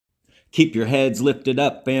Keep your heads lifted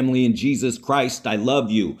up, family, in Jesus Christ. I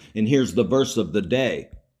love you. And here's the verse of the day.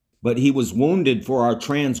 But he was wounded for our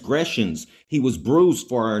transgressions. He was bruised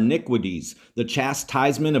for our iniquities. The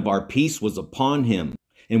chastisement of our peace was upon him.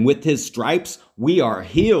 And with his stripes, we are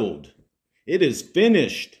healed. It is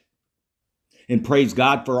finished. And praise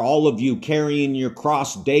God for all of you carrying your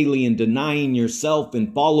cross daily and denying yourself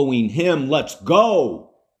and following him. Let's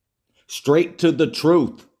go straight to the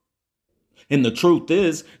truth. And the truth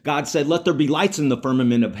is, God said, let there be lights in the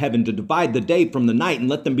firmament of heaven to divide the day from the night, and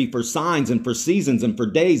let them be for signs and for seasons and for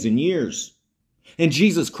days and years. And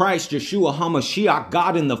Jesus Christ, Yeshua HaMashiach,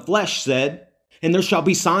 God in the flesh, said, and there shall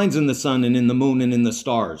be signs in the sun and in the moon and in the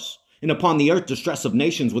stars, and upon the earth distress of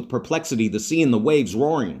nations with perplexity, the sea and the waves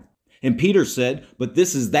roaring. And Peter said, but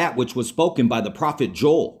this is that which was spoken by the prophet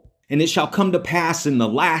Joel. And it shall come to pass in the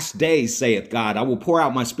last days, saith God, I will pour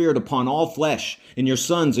out my spirit upon all flesh, and your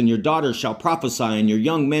sons and your daughters shall prophesy, and your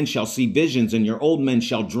young men shall see visions, and your old men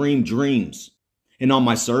shall dream dreams. And on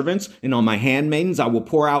my servants and on my handmaidens I will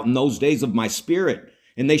pour out in those days of my spirit,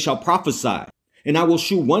 and they shall prophesy. And I will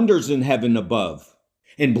shew wonders in heaven above.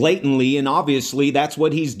 And blatantly and obviously, that's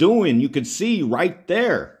what he's doing. You could see right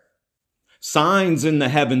there. Signs in the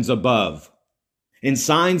heavens above, and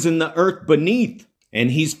signs in the earth beneath. And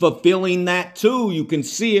he's fulfilling that too. You can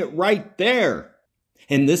see it right there.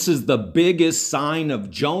 And this is the biggest sign of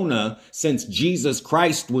Jonah since Jesus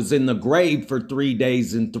Christ was in the grave for 3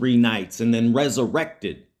 days and 3 nights and then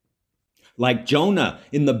resurrected. Like Jonah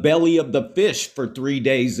in the belly of the fish for 3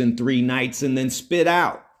 days and 3 nights and then spit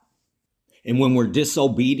out. And when we're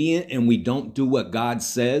disobedient and we don't do what God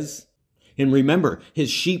says, and remember, his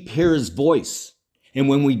sheep hear his voice. And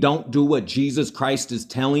when we don't do what Jesus Christ is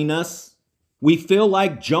telling us, we feel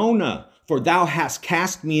like Jonah, for thou hast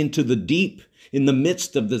cast me into the deep in the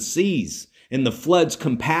midst of the seas, and the floods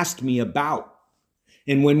compassed me about.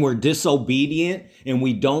 And when we're disobedient and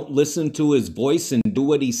we don't listen to his voice and do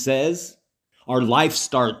what he says, our lives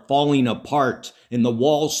start falling apart and the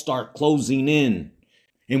walls start closing in.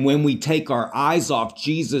 And when we take our eyes off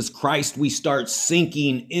Jesus Christ, we start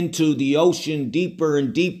sinking into the ocean deeper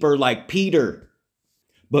and deeper like Peter.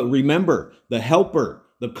 But remember, the helper,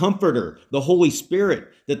 the comforter, the Holy Spirit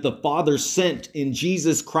that the Father sent in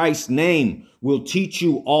Jesus Christ's name will teach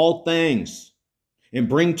you all things and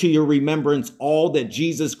bring to your remembrance all that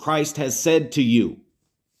Jesus Christ has said to you.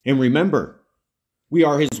 And remember, we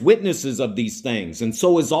are his witnesses of these things, and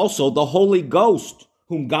so is also the Holy Ghost,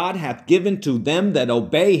 whom God hath given to them that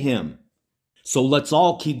obey him. So let's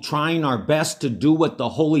all keep trying our best to do what the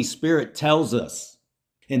Holy Spirit tells us,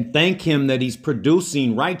 and thank him that he's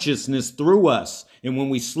producing righteousness through us. And when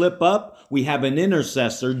we slip up, we have an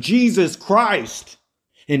intercessor, Jesus Christ.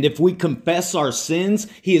 And if we confess our sins,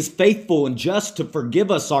 he is faithful and just to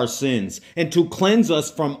forgive us our sins and to cleanse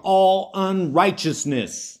us from all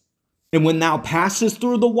unrighteousness. And when thou passest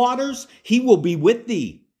through the waters, he will be with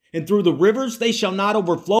thee. And through the rivers, they shall not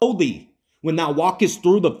overflow thee. When thou walkest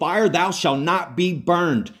through the fire, thou shalt not be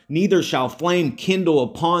burned, neither shall flame kindle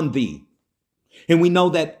upon thee. And we know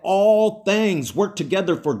that all things work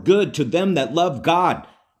together for good to them that love God,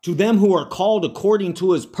 to them who are called according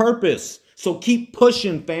to his purpose. So keep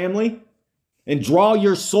pushing, family, and draw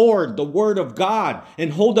your sword, the word of God,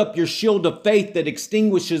 and hold up your shield of faith that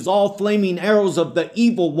extinguishes all flaming arrows of the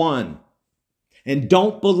evil one. And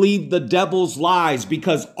don't believe the devil's lies,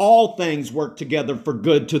 because all things work together for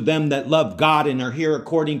good to them that love God and are here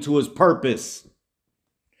according to his purpose.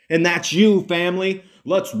 And that's you, family.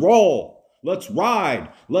 Let's roll. Let's ride.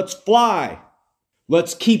 Let's fly.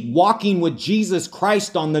 Let's keep walking with Jesus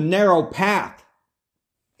Christ on the narrow path.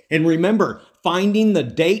 And remember, finding the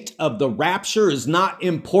date of the rapture is not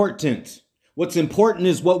important. What's important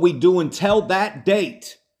is what we do until that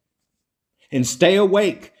date. And stay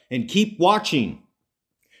awake and keep watching,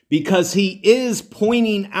 because he is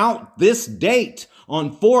pointing out this date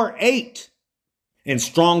on 4/8. And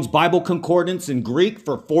Strong's Bible Concordance in Greek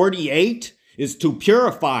for 48 is to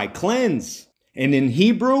purify, cleanse. And in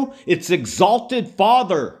Hebrew, it's exalted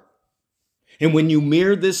Father. And when you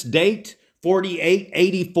mirror this date,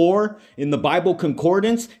 4884, in the Bible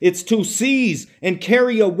Concordance, it's to seize and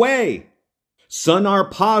carry away.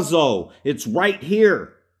 Sunarpazo, it's right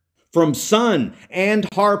here. From sun and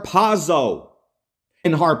harpazo.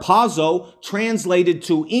 And harpazo, translated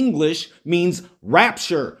to English, means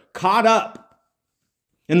rapture, caught up.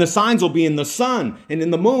 And the signs will be in the sun and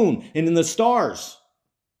in the moon and in the stars.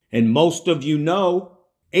 And most of you know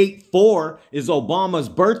 8/4 is Obama's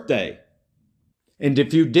birthday. And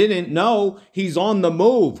if you didn't know, he's on the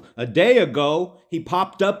move. A day ago, he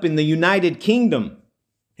popped up in the United Kingdom.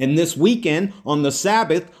 And this weekend, on the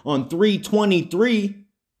Sabbath, on 3/23,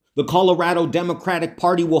 The Colorado Democratic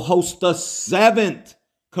Party will host the 7th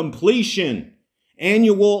completion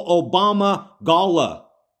annual Obama Gala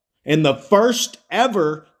and the first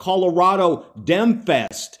ever Colorado Dem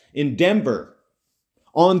Fest in Denver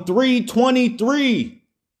on 3/23.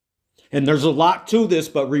 And there's a lot to this,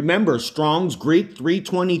 but remember, Strong's Greek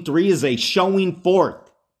 323 is a showing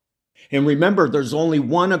forth. And remember, there's only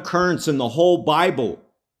one occurrence in the whole Bible.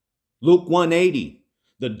 Luke 180,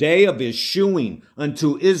 the day of his shewing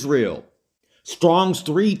unto Israel. Strong's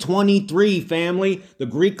 323, family, the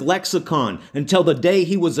Greek lexicon, until the day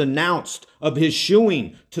he was announced of his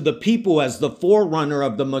shewing to the people as the forerunner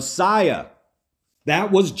of the Messiah.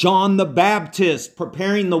 That was John the Baptist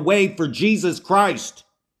preparing the way for Jesus Christ.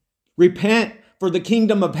 Repent, for the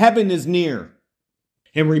kingdom of heaven is near.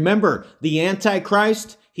 And remember, the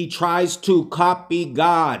Antichrist, he tries to copy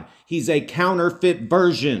God. He's a counterfeit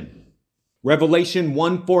version. Revelation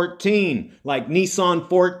 1:14, like Nissan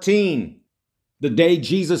 14, the day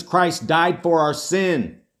Jesus Christ died for our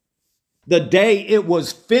sin, the day it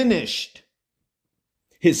was finished.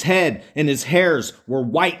 His head and his hairs were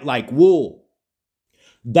white like wool.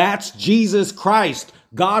 That's Jesus Christ,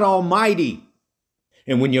 God Almighty.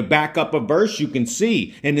 And when you back up a verse, you can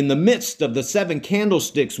see, and in the midst of the 7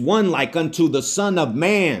 candlesticks, one like unto the Son of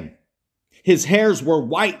Man. His hairs were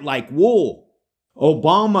white like wool.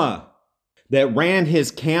 Obama, that ran his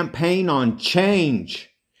campaign on change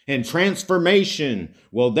and transformation.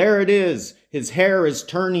 Well, there it is. His hair is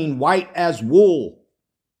turning white as wool.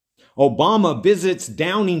 Obama visits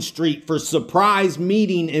Downing Street for surprise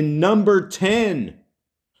meeting in number 10.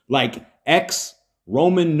 Like X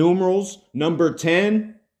Roman numerals, number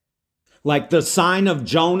 10. Like the sign of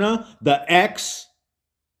Jonah, the X.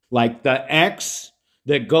 Like the X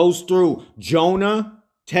that goes through Jonah,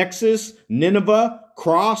 Texas, Nineveh,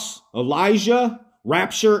 Cross, Elijah,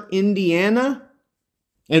 Rapture, Indiana,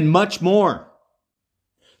 and much more.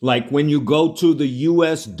 Like when you go to the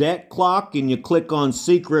US debt clock and you click on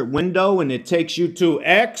secret window and it takes you to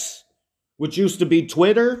X, which used to be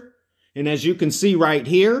Twitter. And as you can see right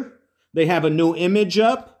here, they have a new image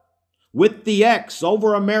up with the X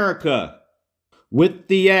over America, with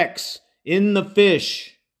the X in the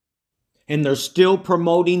fish. And they're still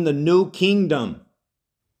promoting the new kingdom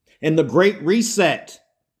and the Great Reset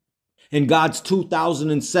and God's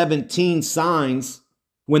 2017 signs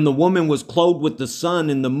when the woman was clothed with the sun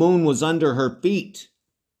and the moon was under her feet,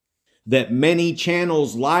 that many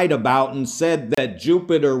channels lied about and said that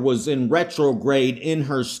Jupiter was in retrograde in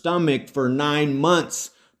her stomach for 9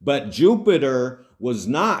 months, but Jupiter was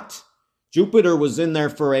not. Jupiter was in there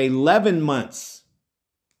for 11 months.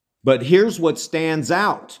 But here's what stands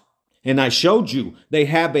out. And I showed you, they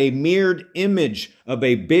have a mirrored image of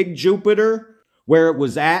a big Jupiter where it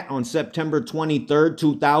was at on September 23rd,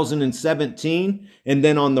 2017. And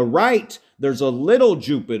then on the right, there's a little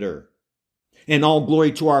Jupiter. And all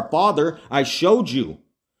glory to our Father, I showed you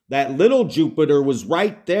that little Jupiter was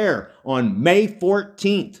right there on May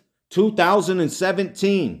 14th,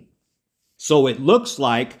 2017. So it looks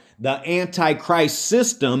like the Antichrist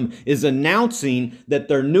system is announcing that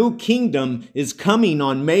their new kingdom is coming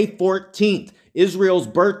on May 14th, Israel's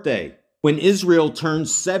birthday, when Israel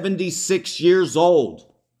turns 76 years old.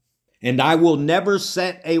 And I will never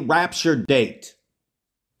set a rapture date.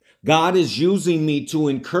 God is using me to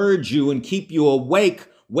encourage you and keep you awake,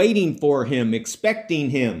 waiting for him,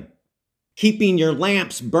 expecting him, keeping your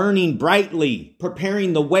lamps burning brightly,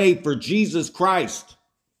 preparing the way for Jesus Christ.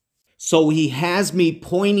 So he has me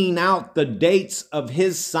pointing out the dates of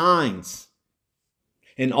his signs.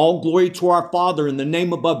 And all glory to our Father in the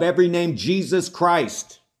name above every name, Jesus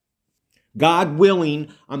Christ. God willing,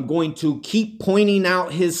 I'm going to keep pointing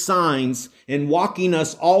out his signs and walking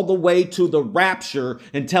us all the way to the rapture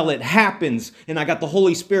until it happens. And I got the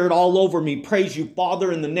Holy Spirit all over me. Praise you,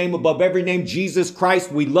 Father, in the name above every name, Jesus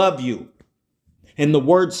Christ, we love you. And the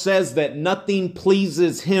word says that nothing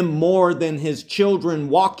pleases him more than his children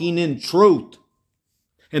walking in truth.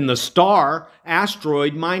 And the star,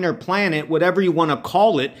 asteroid, minor planet, whatever you want to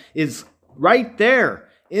call it, is right there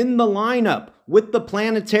in the lineup with the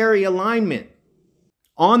planetary alignment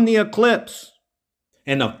on the eclipse.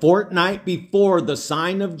 And a fortnight before the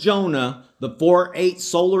sign of Jonah, the 4/8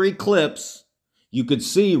 solar eclipse, you could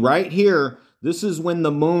see right here, this is when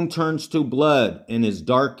the moon turns to blood and is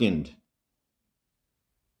darkened.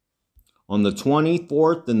 On the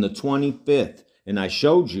 24th and the 25th. And I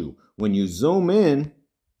showed you, when you zoom in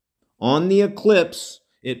on the eclipse,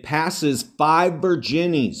 it passes 5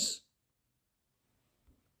 Virginies.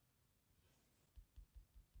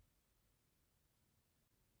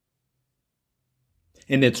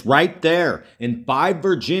 And it's right there. And 5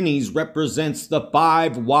 virginies represents the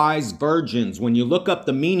 5 wise virgins. When you look up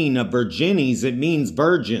the meaning of virginies, it means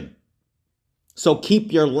virgin. So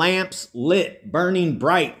keep your lamps lit, burning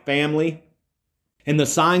bright, family. And the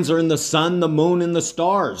signs are in the sun, the moon, and the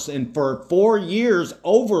stars. And for 4 years,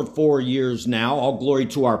 over 4 years now, all glory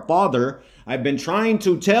to our Father, I've been trying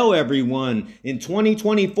to tell everyone in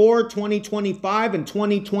 2024, 2025, and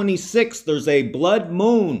 2026, there's a blood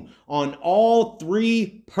moon on all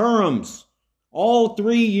 3 Purims, all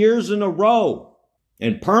 3 years in a row.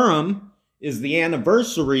 And Purim is the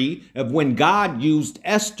anniversary of when God used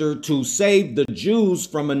Esther to save the Jews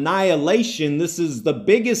from annihilation. This is the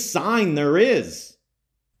biggest sign there is.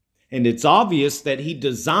 And it's obvious that he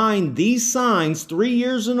designed these signs 3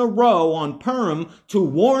 years in a row on Purim to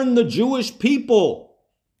warn the Jewish people.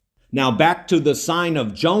 Now back to the sign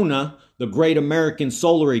of Jonah, the great American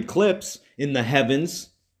solar eclipse in the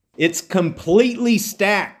heavens. It's completely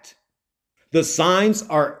stacked. The signs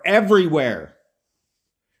are everywhere,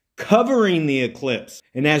 covering the eclipse.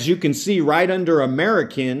 And as you can see right under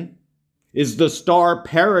American is the star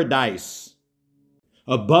Paradise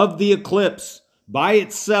above the eclipse by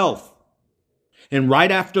itself. And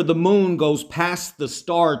right after the moon goes past the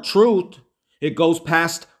star Truth, it goes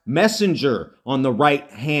past Messenger on the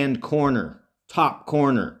right hand corner, top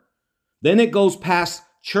corner. Then it goes past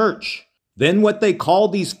Church. Then what they call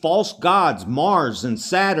these false gods, Mars and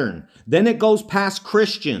Saturn. Then it goes past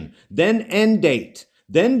Christian. Then End Date.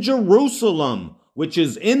 Then Jerusalem, which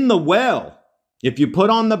is in the well. If you put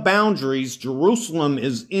on the boundaries, Jerusalem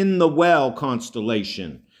is in the well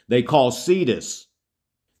constellation they call Cetus.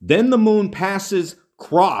 Then the moon passes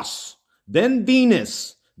Cross, then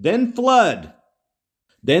Venus, then Flood,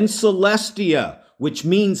 then Celestia, which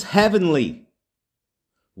means heavenly,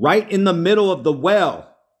 right in the middle of the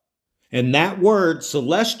well. And that word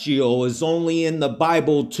celestial is only in the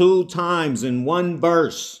Bible 2 times in 1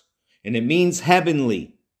 verse. And it means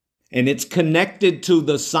heavenly. And it's connected to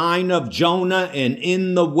the sign of Jonah and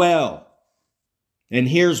in the well. And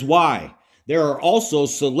here's why. There are also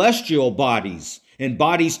celestial bodies and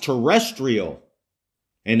bodies terrestrial.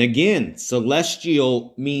 And again,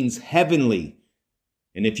 celestial means heavenly.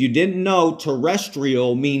 And if you didn't know,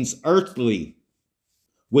 terrestrial means earthly,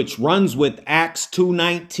 which runs with Acts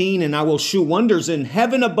 2:19, and I will shew wonders in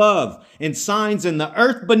heaven above and signs in the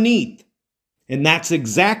earth beneath. And that's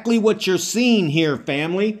exactly what you're seeing here,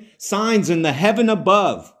 family. Signs in the heaven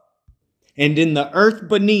above and in the earth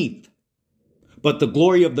beneath. But the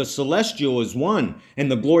glory of the celestial is one, and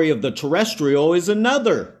the glory of the terrestrial is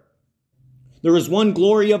another. There is one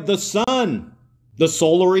glory of the sun, the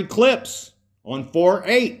solar eclipse on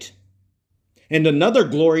 4/8, and another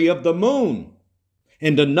glory of the moon,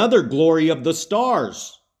 and another glory of the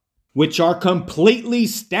stars, which are completely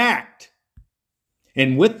stacked.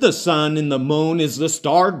 And with the sun and the moon is the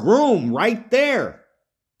star Groom right there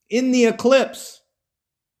in the eclipse.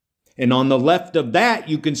 And on the left of that,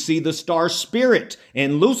 you can see the star Spirit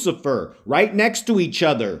and Lucifer right next to each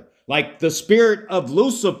other. Like the spirit of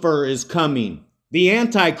Lucifer is coming, the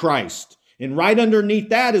Antichrist. And right underneath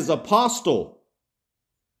that is Apostle,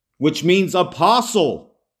 which means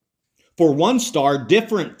apostle. For one star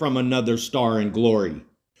different from another star in glory,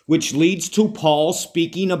 which leads to Paul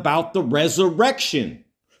speaking about the resurrection.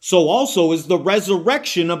 So also is the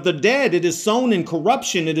resurrection of the dead. It is sown in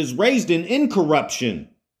corruption. It is raised in incorruption.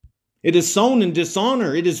 It is sown in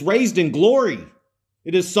dishonor. It is raised in glory.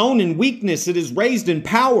 It is sown in weakness. It is raised in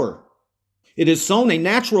power. It is sown a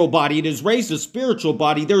natural body. It is raised a spiritual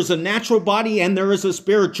body. There is a natural body and there is a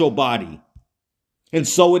spiritual body. And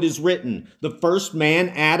so it is written, the first man,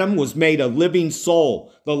 Adam, was made a living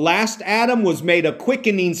soul. The last Adam was made a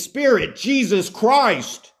quickening spirit, Jesus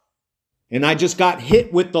Christ. And I just got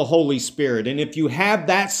hit with the Holy Spirit. And if you have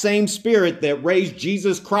that same spirit that raised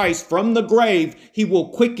Jesus Christ from the grave, he will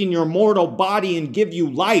quicken your mortal body and give you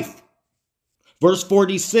life. Verse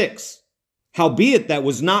 46, howbeit that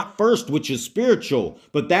was not first which is spiritual,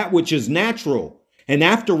 but that which is natural, and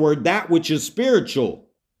afterward that which is spiritual.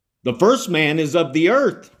 The first man is of the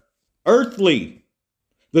earth, earthly.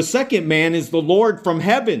 The second man is the Lord from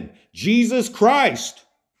heaven, Jesus Christ.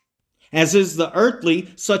 As is the earthly,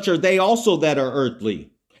 such are they also that are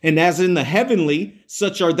earthly. And as in the heavenly,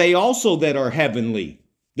 such are they also that are heavenly.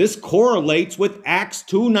 This correlates with Acts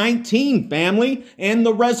 2:19, family, and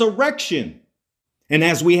the resurrection. And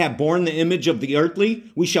as we have borne the image of the earthly,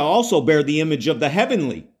 we shall also bear the image of the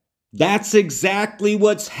heavenly. That's exactly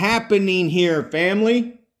what's happening here,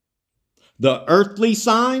 family. The earthly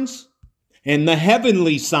signs and the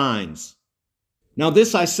heavenly signs. Now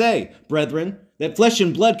this I say, brethren, that flesh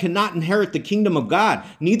and blood cannot inherit the kingdom of God,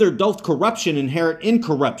 neither doth corruption inherit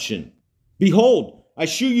incorruption. Behold, I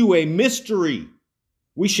shew you a mystery.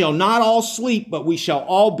 We shall not all sleep, but we shall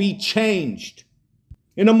all be changed.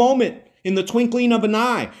 In a moment, in the twinkling of an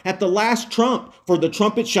eye, at the last trump, for the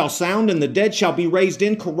trumpet shall sound, and the dead shall be raised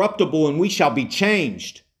incorruptible, and we shall be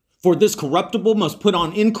changed. For this corruptible must put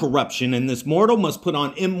on incorruption, and this mortal must put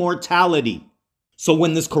on immortality. So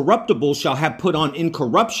when this corruptible shall have put on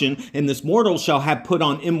incorruption, and this mortal shall have put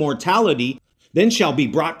on immortality, then shall be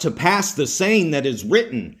brought to pass the saying that is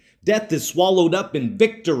written, Death is swallowed up in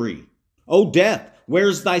victory. O death,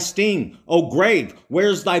 where's thy sting? O grave,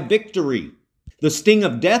 where's thy victory? The sting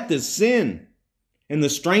of death is sin, and the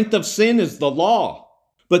strength of sin is the law.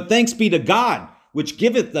 But thanks be to God, which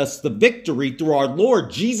giveth us the victory through our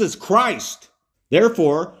Lord Jesus Christ.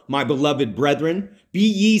 Therefore, my beloved brethren, be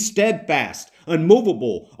ye steadfast,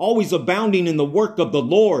 unmovable, always abounding in the work of the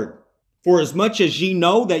Lord. For as much as ye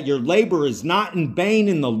know that your labor is not in vain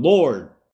in the Lord.